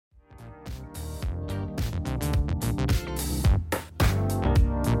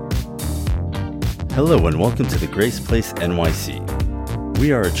Hello and welcome to the Grace Place NYC.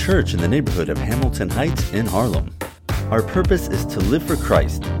 We are a church in the neighborhood of Hamilton Heights in Harlem. Our purpose is to live for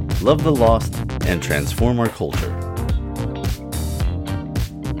Christ, love the lost, and transform our culture.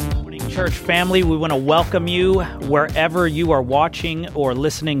 Morning, church family. We want to welcome you wherever you are watching or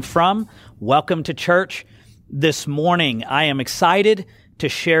listening from. Welcome to church this morning. I am excited to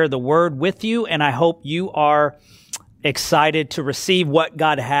share the word with you, and I hope you are excited to receive what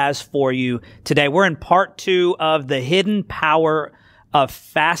God has for you today. We're in part 2 of the hidden power of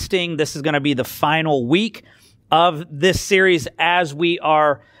fasting. This is going to be the final week of this series as we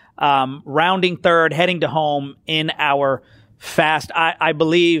are rounding third, heading to home in our fast. I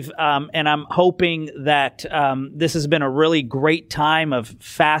believe and I'm hoping that this has been a really great time of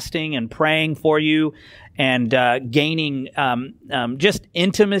fasting and praying for you and gaining just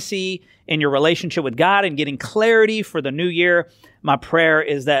intimacy in your relationship with God and getting clarity for the new year. My prayer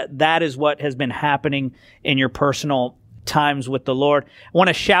is that that is what has been happening in your personal times with the Lord. I want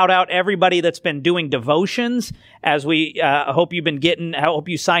to shout out everybody that's been doing devotions as we I hope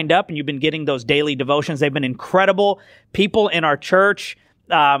you signed up and you've been getting those daily devotions. They've been incredible. People in our church,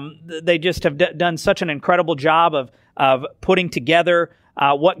 they just have done such an incredible job of putting together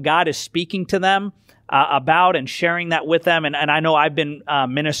what God is speaking to them about and sharing that with them. And I know I've been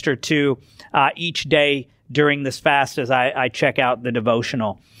ministered to each day during this fast as I check out the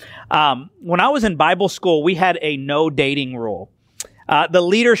devotional. When I was in Bible school, we had a no dating rule. The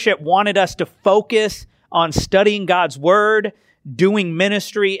leadership wanted us to focus on studying God's word, doing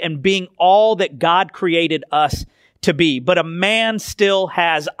ministry, and being all that God created us to be. But a man still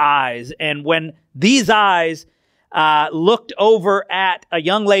has eyes. And when these eyes looked over at a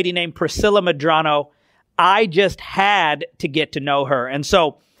young lady named Priscilla Medrano, I just had to get to know her. And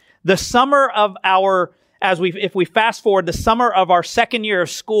so the summer of if we fast forward, the summer of our second year of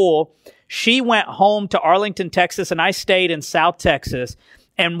school, she went home to Arlington, Texas, and I stayed in South Texas.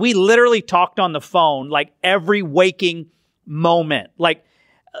 And we literally talked on the phone like every waking moment. Like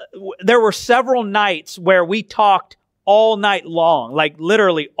there were several nights where we talked all night long, like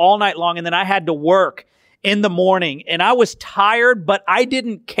literally all night long. And then I had to work in the morning and I was tired, but I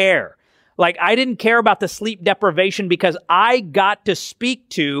didn't care. Like, I didn't care about the sleep deprivation because I got to speak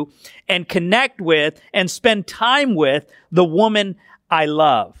to and connect with and spend time with the woman I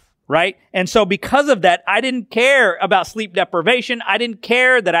love, right? And so because of that, I didn't care about sleep deprivation. I didn't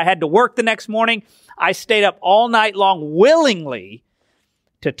care that I had to work the next morning. I stayed up all night long willingly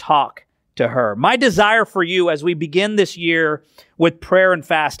to talk to her. My desire for you as we begin this year with prayer and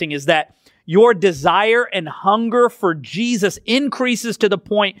fasting is that your desire and hunger for Jesus increases to the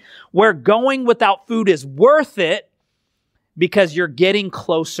point where going without food is worth it because you're getting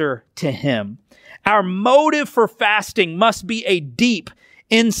closer to Him. Our motive for fasting must be a deep,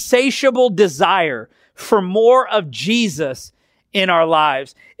 insatiable desire for more of Jesus in our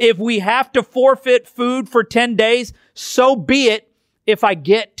lives. If we have to forfeit food for 10 days, so be it if I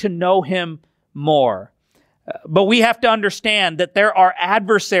get to know Him more. But we have to understand that there are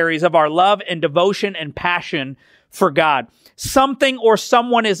adversaries of our love and devotion and passion for God. Something or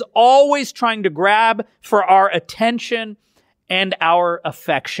someone is always trying to grab for our attention and our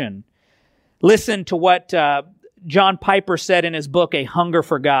affection. Listen to what John Piper said in his book, A Hunger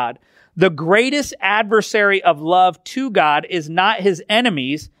for God. The greatest adversary of love to God is not His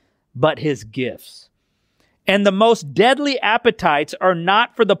enemies, but His gifts. And the most deadly appetites are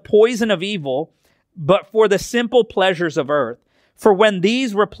not for the poison of evil, but for the simple pleasures of earth. For when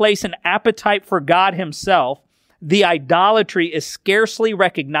these replace an appetite for God Himself, the idolatry is scarcely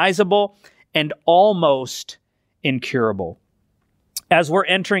recognizable and almost incurable. As we're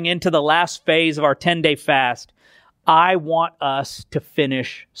entering into the last phase of our 10-day fast, I want us to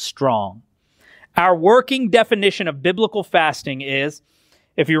finish strong. Our working definition of biblical fasting is,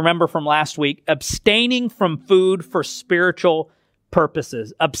 if you remember from last week, abstaining from food for spiritual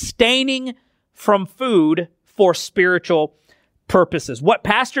purposes. Abstaining from food for spiritual purposes. What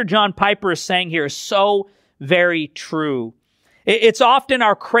Pastor John Piper is saying here is so very true. It's often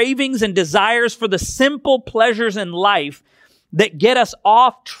our cravings and desires for the simple pleasures in life that get us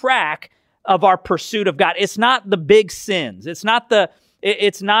off track of our pursuit of God. It's not the big sins. It's not the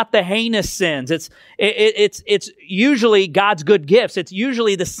heinous sins. It's usually God's good gifts. It's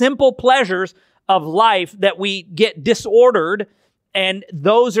usually the simple pleasures of life that we get disordered. And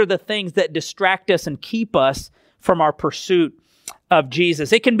those are the things that distract us and keep us from our pursuit of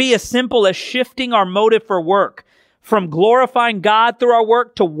Jesus. It can be as simple as shifting our motive for work from glorifying God through our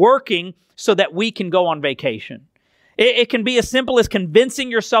work to working so that we can go on vacation. It can be as simple as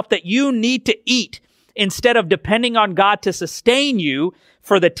convincing yourself that you need to eat instead of depending on God to sustain you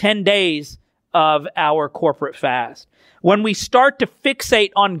for the 10 days of our corporate fast. When we start to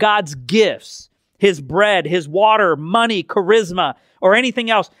fixate on God's gifts, His bread, His water, money, charisma, or anything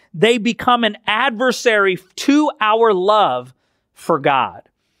else, they become an adversary to our love for God.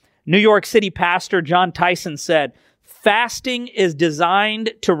 New York City pastor John Tyson said, "Fasting is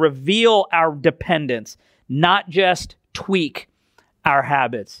designed to reveal our dependence, not just tweak our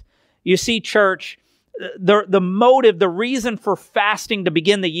habits." You see, church, the motive, the reason for fasting to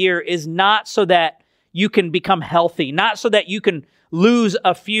begin the year is not so that you can become healthy, not so that you can lose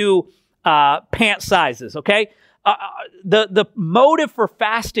a few pant sizes, okay? The motive for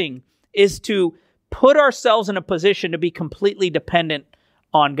fasting is to put ourselves in a position to be completely dependent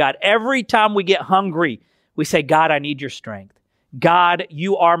on God. Every time we get hungry, we say, "God, I need your strength. God,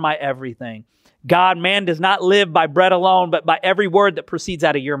 you are my everything. God, man does not live by bread alone, but by every word that proceeds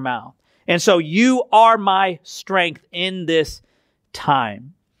out of your mouth. And so you are my strength in this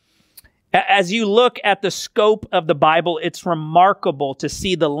time." As you look at the scope of the Bible, it's remarkable to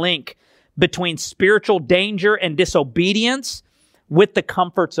see the link between spiritual danger and disobedience with the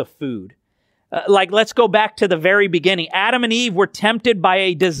comforts of food. Let's go back to the very beginning. Adam and Eve were tempted by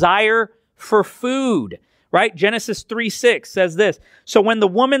a desire for food, right? Genesis 3:6 says this, "So when the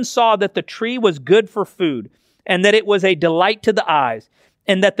woman saw that the tree was good for food, and that it was a delight to the eyes,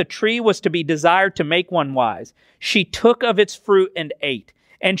 and that the tree was to be desired to make one wise, she took of its fruit and ate.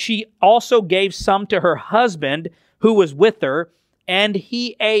 And she also gave some to her husband who was with her, and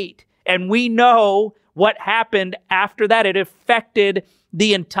he ate." And we know what happened after that. It affected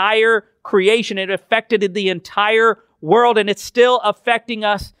the entire creation. It affected the entire world, and it's still affecting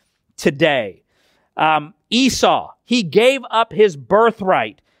us today. Esau, he gave up his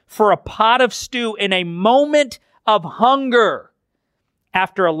birthright for a pot of stew in a moment of hunger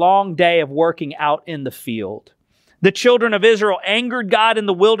after a long day of working out in the field. The children of Israel angered God in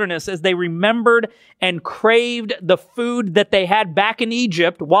the wilderness as they remembered and craved the food that they had back in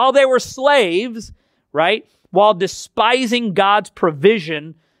Egypt while they were slaves, right? While despising God's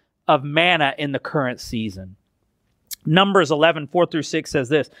provision of manna in the current season. Numbers 11:4-6 says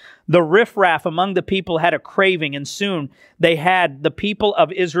this, "The riffraff among the people had a craving, and soon they had the people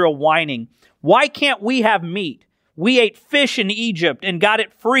of Israel whining, 'Why can't we have meat? We ate fish in Egypt and got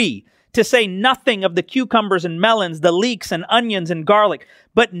it free, to say nothing of the cucumbers and melons, the leeks and onions and garlic.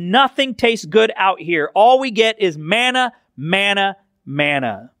 But nothing tastes good out here. All we get is manna, manna,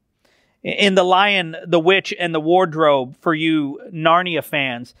 manna.'" In The Lion, the Witch, and the Wardrobe, for you Narnia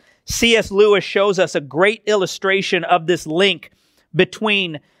fans, C.S. Lewis shows us a great illustration of this link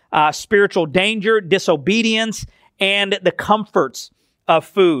between spiritual danger, disobedience, and the comforts of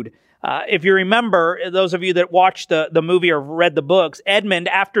food. If you remember, those of you that watched the movie or read the books, Edmund,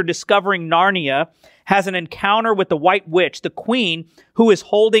 after discovering Narnia, has an encounter with the White Witch, the queen, who is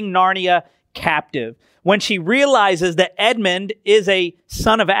holding Narnia captive. When she realizes that Edmund is a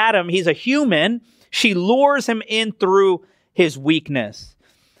son of Adam, he's a human, she lures him in through his weakness.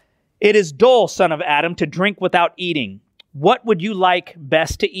 "It is dull, son of Adam, to drink without eating. What would you like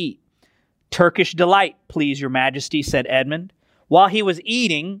best to eat?" "Turkish delight, please, your majesty," said Edmund. While he was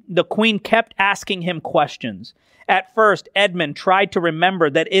eating, the queen kept asking him questions. At first, Edmund tried to remember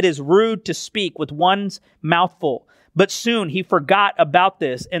that it is rude to speak with one's mouth full, but soon he forgot about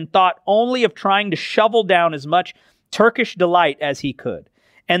this and thought only of trying to shovel down as much Turkish delight as he could.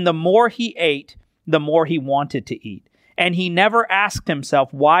 And the more he ate, the more he wanted to eat. And he never asked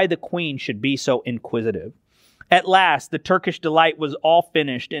himself why the queen should be so inquisitive. At last, the Turkish delight was all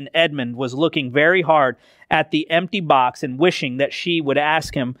finished, and Edmund was looking very hard at the empty box and wishing that she would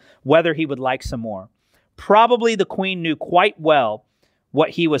ask him whether he would like some more. Probably the queen knew quite well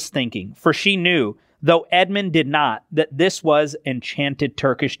what he was thinking, for she knew, though Edmund did not, that this was enchanted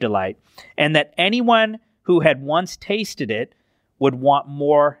Turkish delight, and that anyone who had once tasted it would want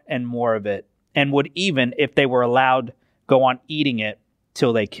more and more of it, and would even, if they were allowed, go on eating it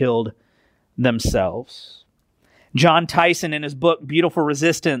till they killed themselves. John Tyson, in his book, Beautiful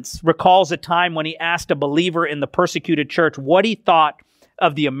Resistance, recalls a time when he asked a believer in the persecuted church what he thought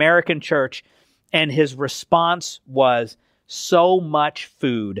of the American church, and his response was, "So much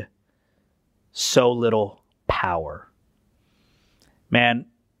food, so little power." Man,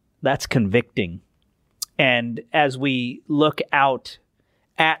 that's convicting. And as we look out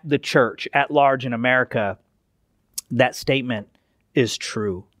at the church at large in America, that statement is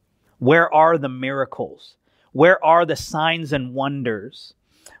true. Where are the miracles? Where are the signs and wonders?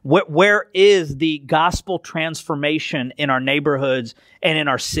 Where is the gospel transformation in our neighborhoods and in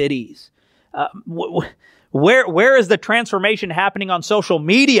our cities? Where is the transformation happening on social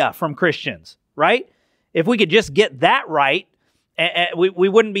media from Christians, right? If we could just get that right, And we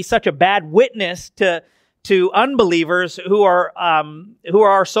wouldn't be such a bad witness to unbelievers who are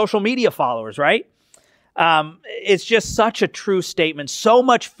our social media followers, right? It's just such a true statement. So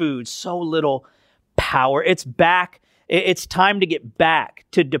much food, so little power. It's back. It's time to get back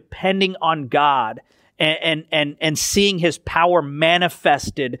to depending on God and seeing His power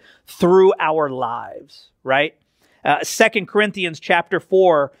manifested through our lives, right? 2 Corinthians chapter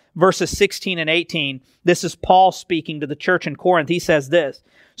 4, verses 16 and 18. This is Paul speaking to the church in Corinth. He says this,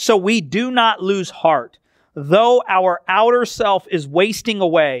 "So we do not lose heart. Though our outer self is wasting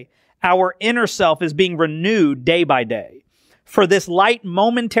away, our inner self is being renewed day by day. For this light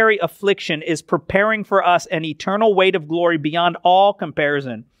momentary affliction is preparing for us an eternal weight of glory beyond all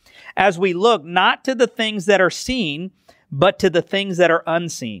comparison, as we look not to the things that are seen, but to the things that are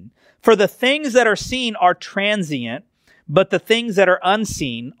unseen. For the things that are seen are transient, but the things that are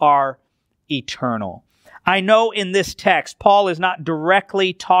unseen are eternal." I know in this text, Paul is not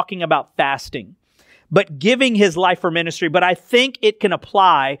directly talking about fasting, but giving his life for ministry. But I think it can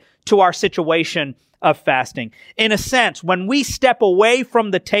apply to our situation of fasting. In a sense, when we step away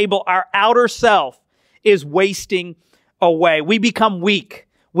from the table, our outer self is wasting away. We become weak.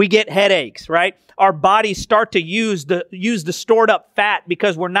 We get headaches, right? Our bodies start to use the stored up fat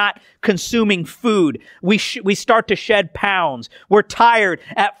because we're not consuming food. We start to shed pounds. We're tired.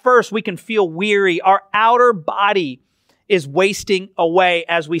 At first, we can feel weary. Our outer body is wasting away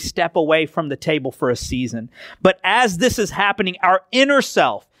as we step away from the table for a season. But as this is happening, our inner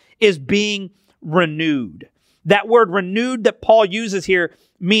self is being renewed. That word renewed that Paul uses here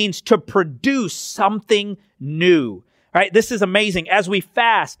means to produce something new. Right? This is amazing. As we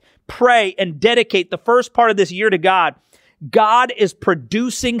fast, pray, and dedicate the first part of this year to God, God is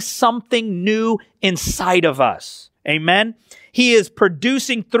producing something new inside of us. Amen? He is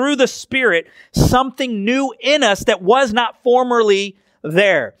producing through the Spirit something new in us that was not formerly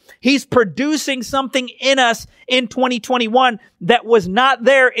there. He's producing something in us in 2021 that was not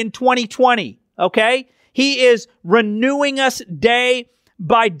there in 2020. Okay? He is renewing us day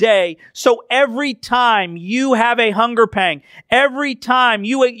by day. So every time you have a hunger pang, every time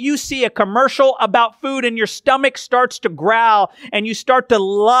you see a commercial about food and your stomach starts to growl and you start to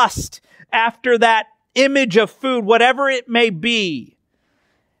lust after that image of food, whatever it may be,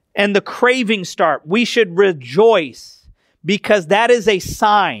 and the cravings start, we should rejoice because that is a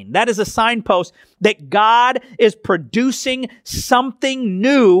sign. That is a signpost that God is producing something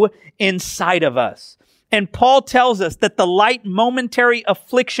new inside of us. And Paul tells us that the light momentary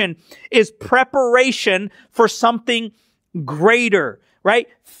affliction is preparation for something greater, right?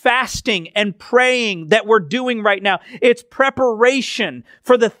 Fasting and praying that we're doing right now. It's preparation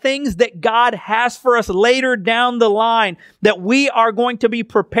for the things that God has for us later down the line that we are going to be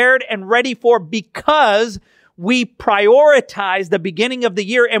prepared and ready for because we prioritized the beginning of the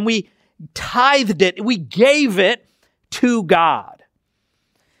year and we tithed it. We gave it to God.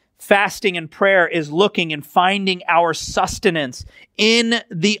 Fasting and prayer is looking and finding our sustenance in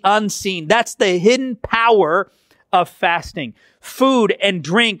the unseen. That's the hidden power of fasting. Food and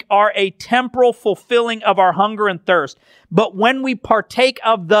drink are a temporal fulfilling of our hunger and thirst. But when we partake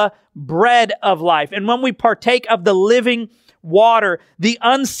of the bread of life and when we partake of the living water, the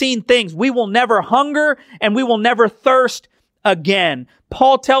unseen things, we will never hunger and we will never thirst again.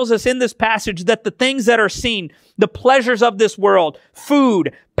 Paul tells us in this passage that the things that are seen, the pleasures of this world,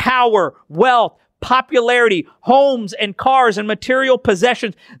 food, power, wealth, popularity, homes and cars and material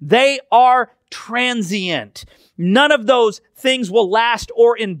possessions, they are transient. None of those things will last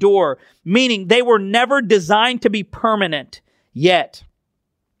or endure, meaning they were never designed to be permanent. Yet,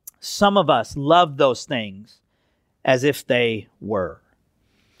 some of us love those things as if they were.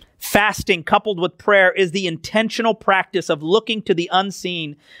 Fasting coupled with prayer is the intentional practice of looking to the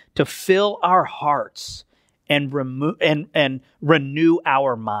unseen to fill our hearts and renew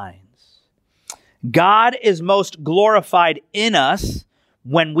our minds. God is most glorified in us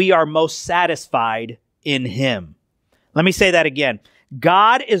when we are most satisfied in Him. Let me say that again.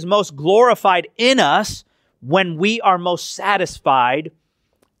 God is most glorified in us when we are most satisfied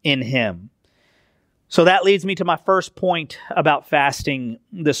in Him. So that leads me to my first point about fasting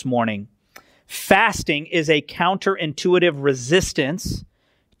this morning. Fasting is a counterintuitive resistance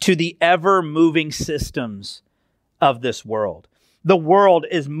to the ever-moving systems of this world. The world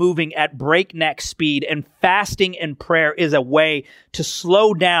is moving at breakneck speed, and fasting and prayer is a way to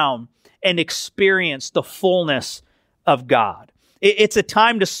slow down and experience the fullness of God. It's a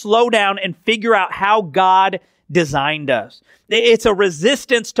time to slow down and figure out how God designed us. It's a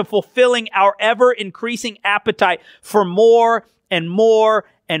resistance to fulfilling our ever-increasing appetite for more and more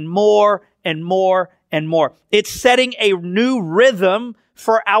and more and more and more. It's setting a new rhythm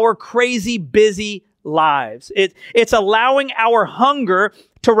for our crazy, busy lives. It's allowing our hunger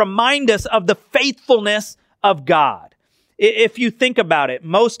to remind us of the faithfulness of God. If you think about it,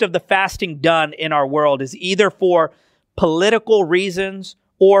 most of the fasting done in our world is either for political reasons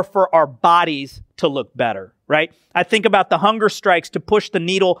or for our bodies to look better, right? I think about the hunger strikes to push the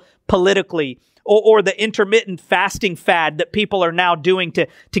needle politically, or the intermittent fasting fad that people are now doing to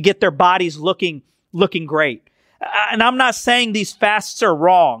get their bodies looking great. And I'm not saying these fasts are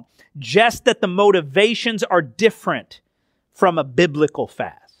wrong, just that the motivations are different from a biblical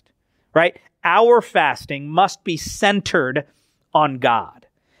fast, right? Our fasting must be centered on God.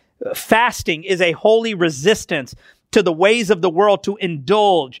 Fasting is a holy resistance to the ways of the world to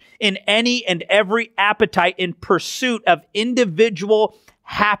indulge in any and every appetite in pursuit of individual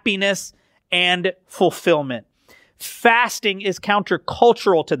happiness and fulfillment. Fasting is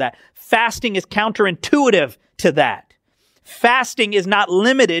countercultural to that. Fasting is counterintuitive to that. Fasting is not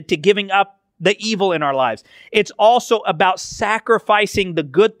limited to giving up the evil in our lives. It's also about sacrificing the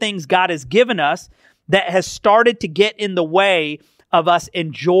good things God has given us that has started to get in the way of us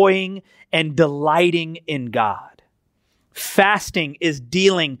enjoying and delighting in God. Fasting is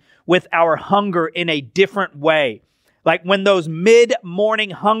dealing with our hunger in a different way. Like when those mid-morning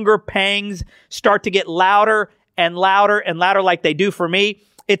hunger pangs start to get louder and louder and louder like they do for me,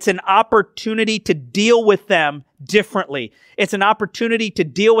 it's an opportunity to deal with them differently. It's an opportunity to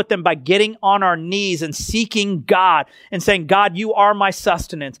deal with them by getting on our knees and seeking God and saying, God, you are my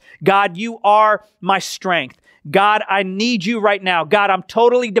sustenance. God, you are my strength. God, I need you right now. God, I'm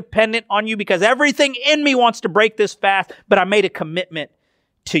totally dependent on you because everything in me wants to break this fast, but I made a commitment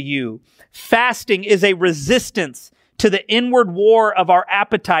to you. Fasting is a resistance to the inward war of our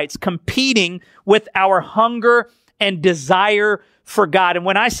appetites, competing with our hunger and desire for God. And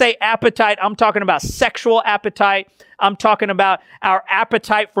when I say appetite, I'm talking about sexual appetite. I'm talking about our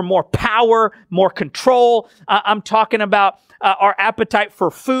appetite for more power, more control. I'm talking about our appetite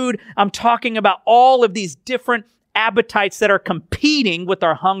for food. I'm talking about all of these different appetites that are competing with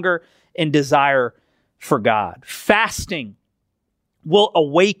our hunger and desire for God. Fasting will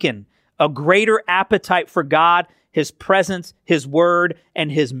awaken a greater appetite for God, His presence, His word,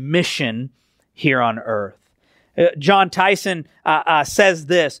 and His mission here on earth. John Tyson says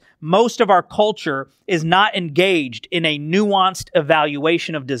this: most of our culture is not engaged in a nuanced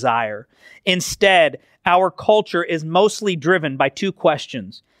evaluation of desire. Instead, our culture is mostly driven by two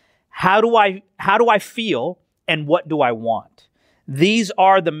questions. How do I feel, and what do I want? These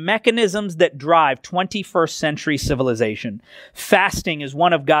are the mechanisms that drive 21st century civilization. Fasting is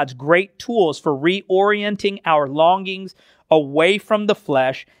one of God's great tools for reorienting our longings away from the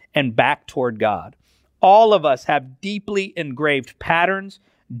flesh and back toward God. All of us have deeply engraved patterns,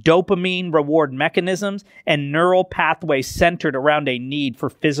 dopamine reward mechanisms, and neural pathways centered around a need for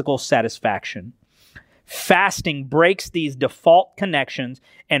physical satisfaction. Fasting breaks these default connections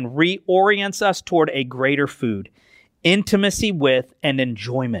and reorients us toward a greater food, intimacy with and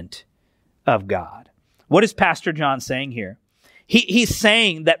enjoyment of God. What is Pastor John saying here? He's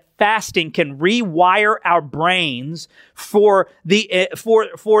saying that fasting can rewire our brains for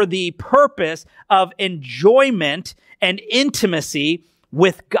the purpose of enjoyment and intimacy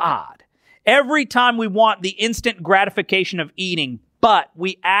with God. Every time we want the instant gratification of eating, but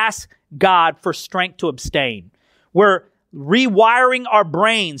we ask God for strength to abstain, we're rewiring our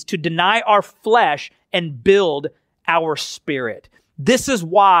brains to deny our flesh and build our spirit. This is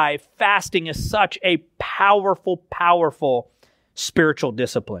why fasting is such a powerful spiritual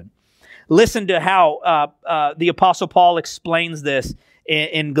discipline. Listen to how the Apostle Paul explains this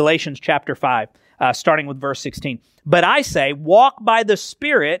in Galatians chapter 5, starting with verse 16. But I say, walk by the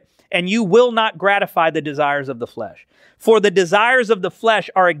Spirit, and you will not gratify the desires of the flesh. For the desires of the flesh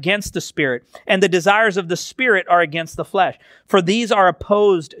are against the Spirit, and the desires of the Spirit are against the flesh. For these are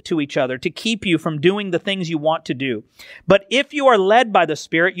opposed to each other, to keep you from doing the things you want to do. But if you are led by the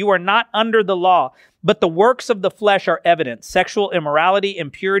Spirit, you are not under the law. But the works of the flesh are evident: sexual immorality,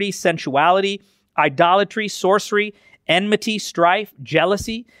 impurity, sensuality, idolatry, sorcery, enmity, strife,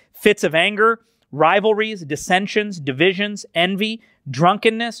 jealousy, fits of anger, rivalries, dissensions, divisions, envy,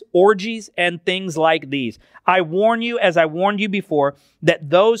 drunkenness, orgies, and things like these. I warn you, as I warned you before, that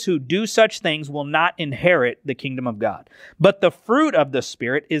those who do such things will not inherit the kingdom of God. But the fruit of the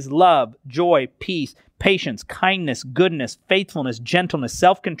Spirit is love, joy, peace, patience, kindness, goodness, faithfulness, gentleness,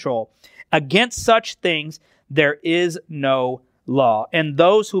 self-control. Against such things there is no law. And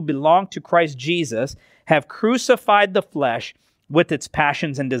those who belong to Christ Jesus have crucified the flesh with its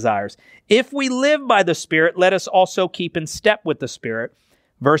passions and desires. If we live by the Spirit, let us also keep in step with the Spirit.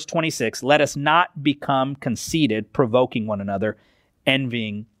 Verse 26, let us not become conceited, provoking one another,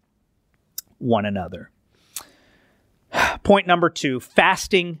 envying one another. Point number 2,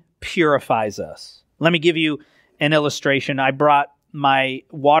 fasting purifies us. Let me give you an illustration. I brought my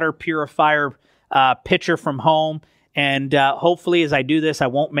water purifier pitcher from home, and hopefully as I do this, I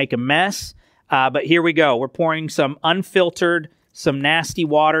won't make a mess. But here we go. We're pouring some unfiltered, some nasty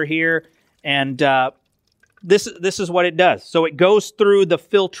water here, and this is what it does. So it goes through the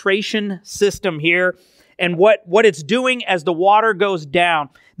filtration system here, and what it's doing as the water goes down,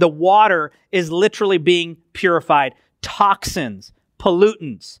 the water is literally being purified. Toxins,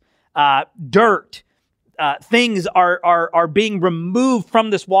 pollutants, dirt, things are being removed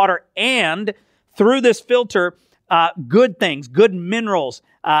from this water, and through this filter, good things, good minerals,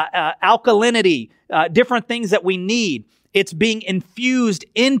 alkalinity, different things that we need. It's being infused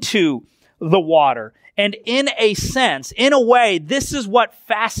into the water. And in a sense, in a way, this is what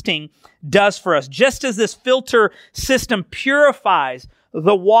fasting does for us. Just as this filter system purifies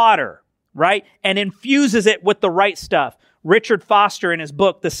the water, right, and infuses it with the right stuff. Richard Foster, in his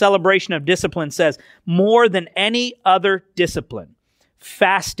book, The Celebration of Discipline, says, more than any other discipline,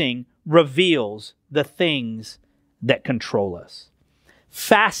 fasting reveals the things that control us.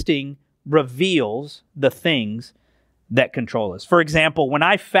 Fasting reveals the things that control us. For example, when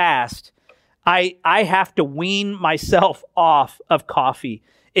I fast, I have to wean myself off of coffee.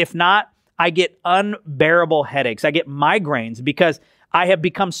 If not, I get unbearable headaches. I get migraines because I have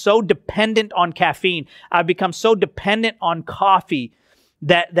become so dependent on caffeine. I've become so dependent on coffee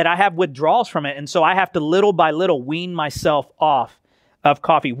that I have withdrawals from it. And so I have to little by little wean myself off of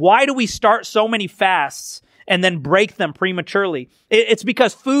coffee. Why do we start so many fasts and then break them prematurely? It's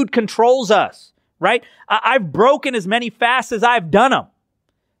because food controls us, right? I've broken as many fasts as I've done them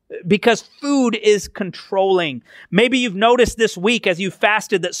because food is controlling. Maybe you've noticed this week as you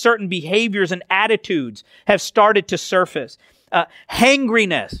fasted that certain behaviors and attitudes have started to surface.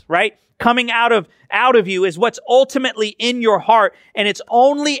 Hangriness, right? Coming out of you is what's ultimately in your heart, and it's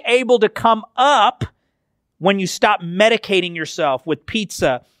only able to come up when you stop medicating yourself with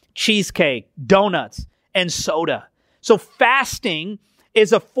pizza, cheesecake, donuts, and soda. So fasting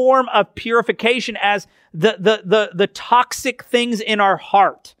is a form of purification as the toxic things in our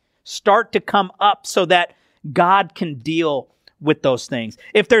heart start to come up so that God can deal with those things.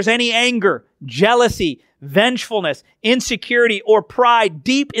 If there's any anger, jealousy, vengefulness, insecurity, or pride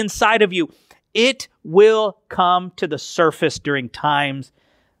deep inside of you, it will come to the surface during times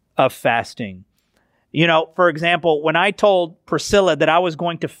of fasting. You know, for example, when I told Priscilla that I was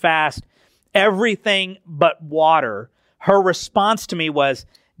going to fast everything but water, her response to me was,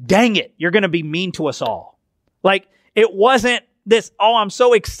 dang it, you're going to be mean to us all. Like, it wasn't this, oh, I'm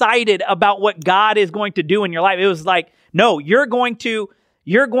so excited about what God is going to do in your life. It was like, no, you're going to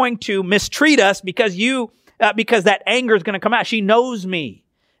mistreat us because that anger is going to come out. She knows me.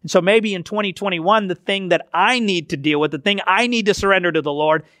 And so maybe in 2021, the thing that I need to deal with, the thing I need to surrender to the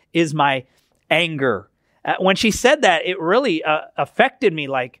Lord is my anger. When she said that, it really affected me.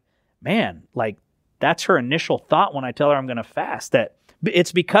 Like, man, like that's her initial thought when I tell her I'm going to fast, that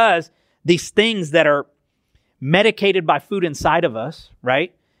it's because these things that are medicated by food inside of us,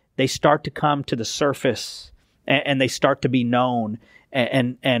 right? They start to come to the surface and they start to be known.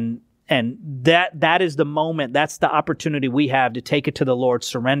 And that is the moment, that's the opportunity we have to take it to the Lord,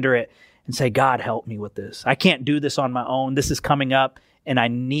 surrender it, and say, God, help me with this. I can't do this on my own. This is coming up, and I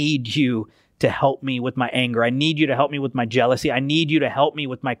need you to help me with my anger. I need you to help me with my jealousy. I need you to help me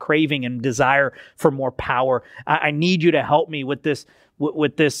with my craving and desire for more power. I need you to help me with this,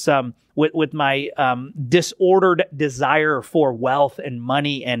 with my disordered desire for wealth and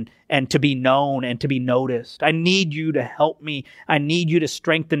money and to be known and to be noticed. I need you to help me. I need you to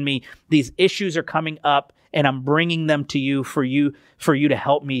strengthen me. These issues are coming up, and I'm bringing them to you for you to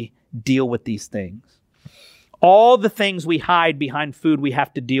help me deal with these things. All the things we hide behind food we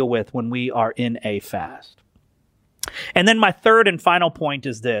have to deal with when we are in a fast. And then my third and final point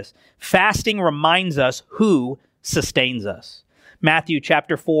is this. Fasting reminds us who sustains us. Matthew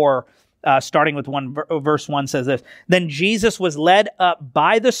chapter 4, starting with verse 1 says this, Then Jesus was led up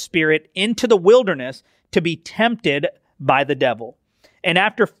by the Spirit into the wilderness to be tempted by the devil. And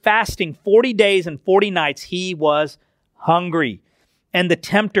after fasting 40 days and 40 nights, he was hungry. And the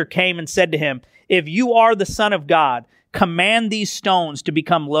tempter came and said to him, If you are the Son of God, command these stones to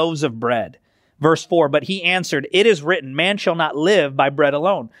become loaves of bread. Verse 4, But he answered, It is written, Man shall not live by bread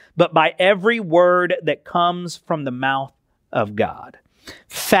alone, but by every word that comes from the mouth of God.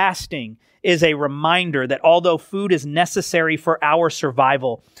 Fasting is a reminder that although food is necessary for our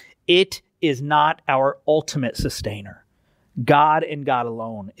survival, it is not our ultimate sustainer. God and God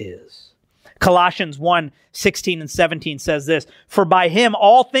alone is. Colossians 1:16 and 17 says this, "For by him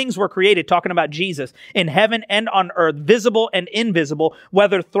all things were created," talking about Jesus, "in heaven and on earth, visible and invisible,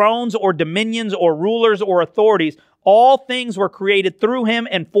 whether thrones or dominions or rulers or authorities. All things were created through him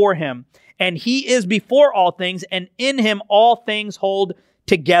and for him. And he is before all things, and in him all things hold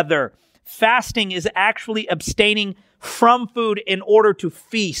together." Fasting is actually abstaining from food in order to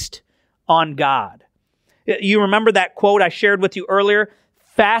feast on God. You remember that quote I shared with you earlier?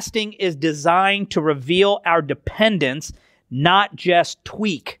 Fasting is designed to reveal our dependence, not just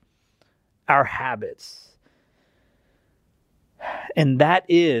tweak our habits. And that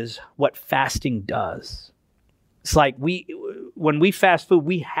is what fasting does. It's like when we fast food,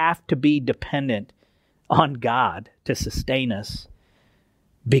 we have to be dependent on God to sustain us,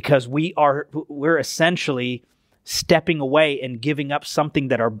 because we're essentially stepping away and giving up something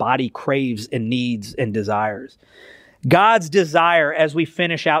that our body craves and needs and desires. God's desire as we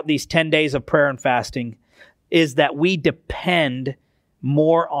finish out these 10 days of prayer and fasting is that we depend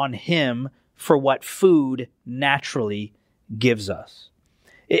more on him for what food naturally gives us.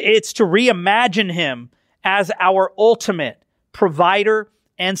 It's to reimagine him as our ultimate provider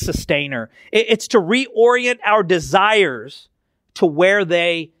and sustainer. It's to reorient our desires to where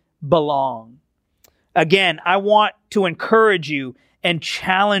they belong. Again, I want to encourage you and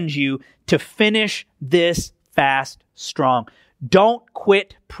challenge you to finish this fast strong. Don't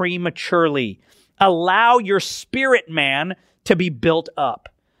quit prematurely. Allow your spirit man to be built up.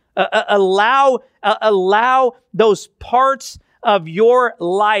 Allow those parts of your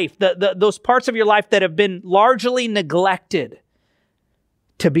life, those parts of your life that have been largely neglected,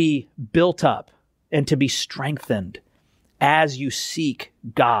 to be built up and to be strengthened as you seek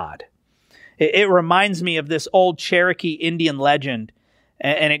God. It reminds me of this old Cherokee Indian legend,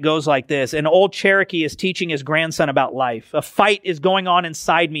 and it goes like this. An old Cherokee is teaching his grandson about life. "A fight is going on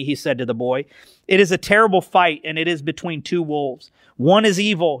inside me," he said to the boy. "It is a terrible fight, and it is between two wolves. One is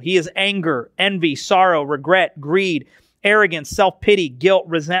evil. He is anger, envy, sorrow, regret, greed, arrogance, self-pity, guilt,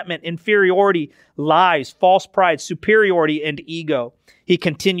 resentment, inferiority, lies, false pride, superiority, and ego." He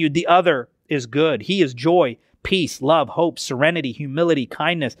continued, "The other is good. He is joy, peace, love, hope, serenity, humility,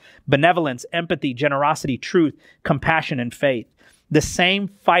 kindness, benevolence, empathy, generosity, truth, compassion, and faith. The same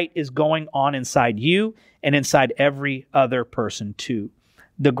fight is going on inside you and inside every other person too."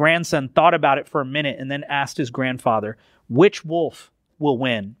 The grandson thought about it for a minute and then asked his grandfather, "Which wolf will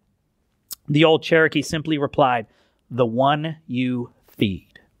win?" The old Cherokee simply replied, "The one you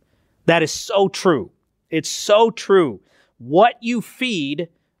feed." That is so true. It's so true. What you feed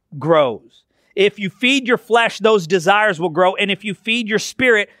grows. If you feed your flesh, those desires will grow. And if you feed your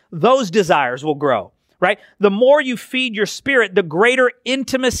spirit, those desires will grow, right? The more you feed your spirit, the greater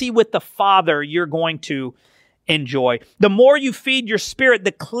intimacy with the Father you're going to enjoy. The more you feed your spirit,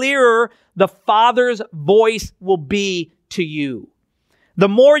 the clearer the Father's voice will be to you. The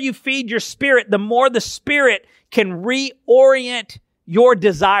more you feed your spirit, the more the Spirit can reorient your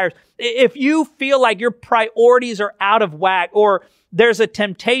desires. If you feel like your priorities are out of whack, or there's a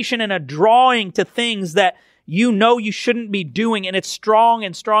temptation and a drawing to things that you know you shouldn't be doing, and it's strong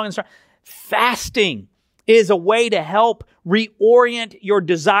and strong and strong, fasting is a way to help reorient your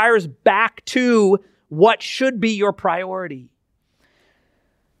desires back to what should be your priority.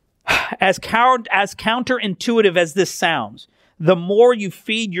 As counterintuitive as this sounds, the more you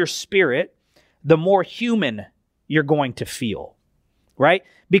feed your spirit, the more human you're going to feel, right?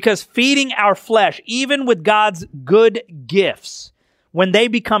 Because feeding our flesh, even with God's good gifts, when they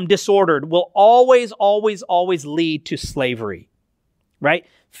become disordered, will always, always, always lead to slavery, right?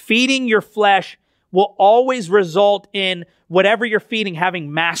 Feeding your flesh will always result in whatever you're feeding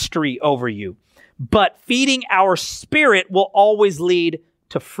having mastery over you. But feeding our spirit will always lead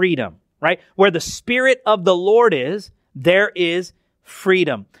to freedom, right? Where the Spirit of the Lord is, there is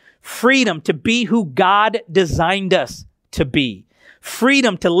freedom. Freedom to be who God designed us to be.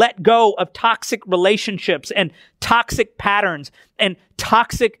 Freedom to let go of toxic relationships and toxic patterns and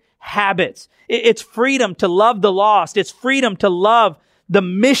toxic habits. It's freedom to love the lost. It's freedom to love the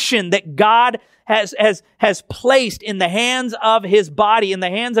mission that God has placed in the hands of his body, in the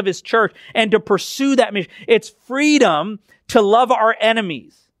hands of his church, and to pursue that mission. It's freedom to love our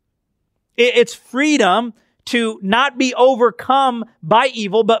enemies. It's freedom to not be overcome by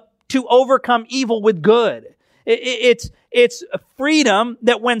evil, but to overcome evil with good. It's freedom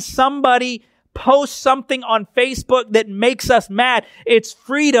that when somebody posts something on Facebook that makes us mad, it's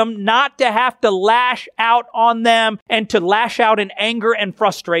freedom not to have to lash out on them and to lash out in anger and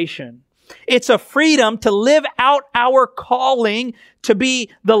frustration. It's a freedom to live out our calling to be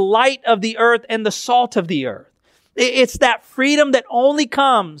the light of the earth and the salt of the earth. It's that freedom that only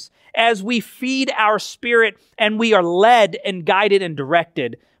comes as we feed our spirit and we are led and guided and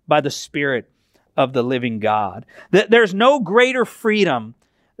directed by the Spirit of the living God. There's no greater freedom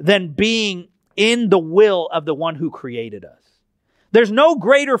than being in the will of the one who created us. There's no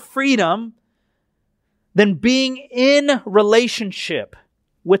greater freedom than being in relationship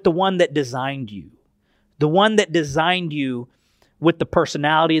with the one that designed you. The one that designed you with the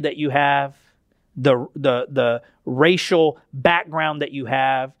personality that you have, the racial background that you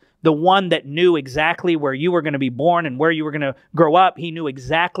have, the one that knew exactly where you were going to be born and where you were going to grow up. He knew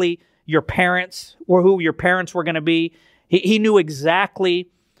exactly your parents or who your parents were going to be. He knew exactly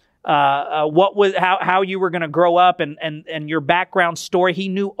how you were going to grow up and your background story. He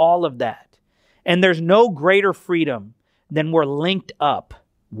knew all of that. And there's no greater freedom than we're linked up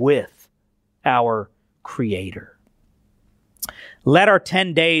with our Creator. Let our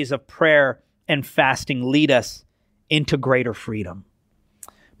 10 days of prayer and fasting lead us into greater freedom.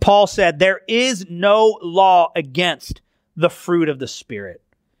 Paul said, there is no law against the fruit of the Spirit.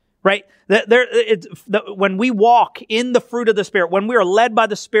 Right? When we walk in the fruit of the Spirit, when we are led by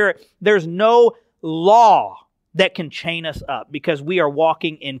the Spirit, there's no law that can chain us up because we are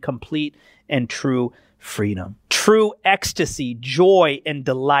walking in complete and true freedom. True ecstasy, joy, and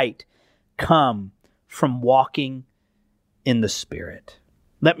delight come from walking in the Spirit.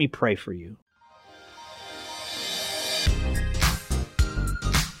 Let me pray for you.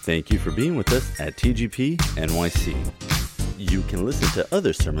 Thank you for being with us at TGP NYC. You can listen to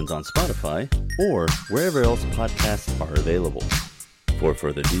other sermons on Spotify or wherever else podcasts are available. For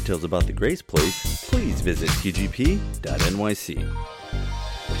further details about the Grace Place, please visit tgp.nyc.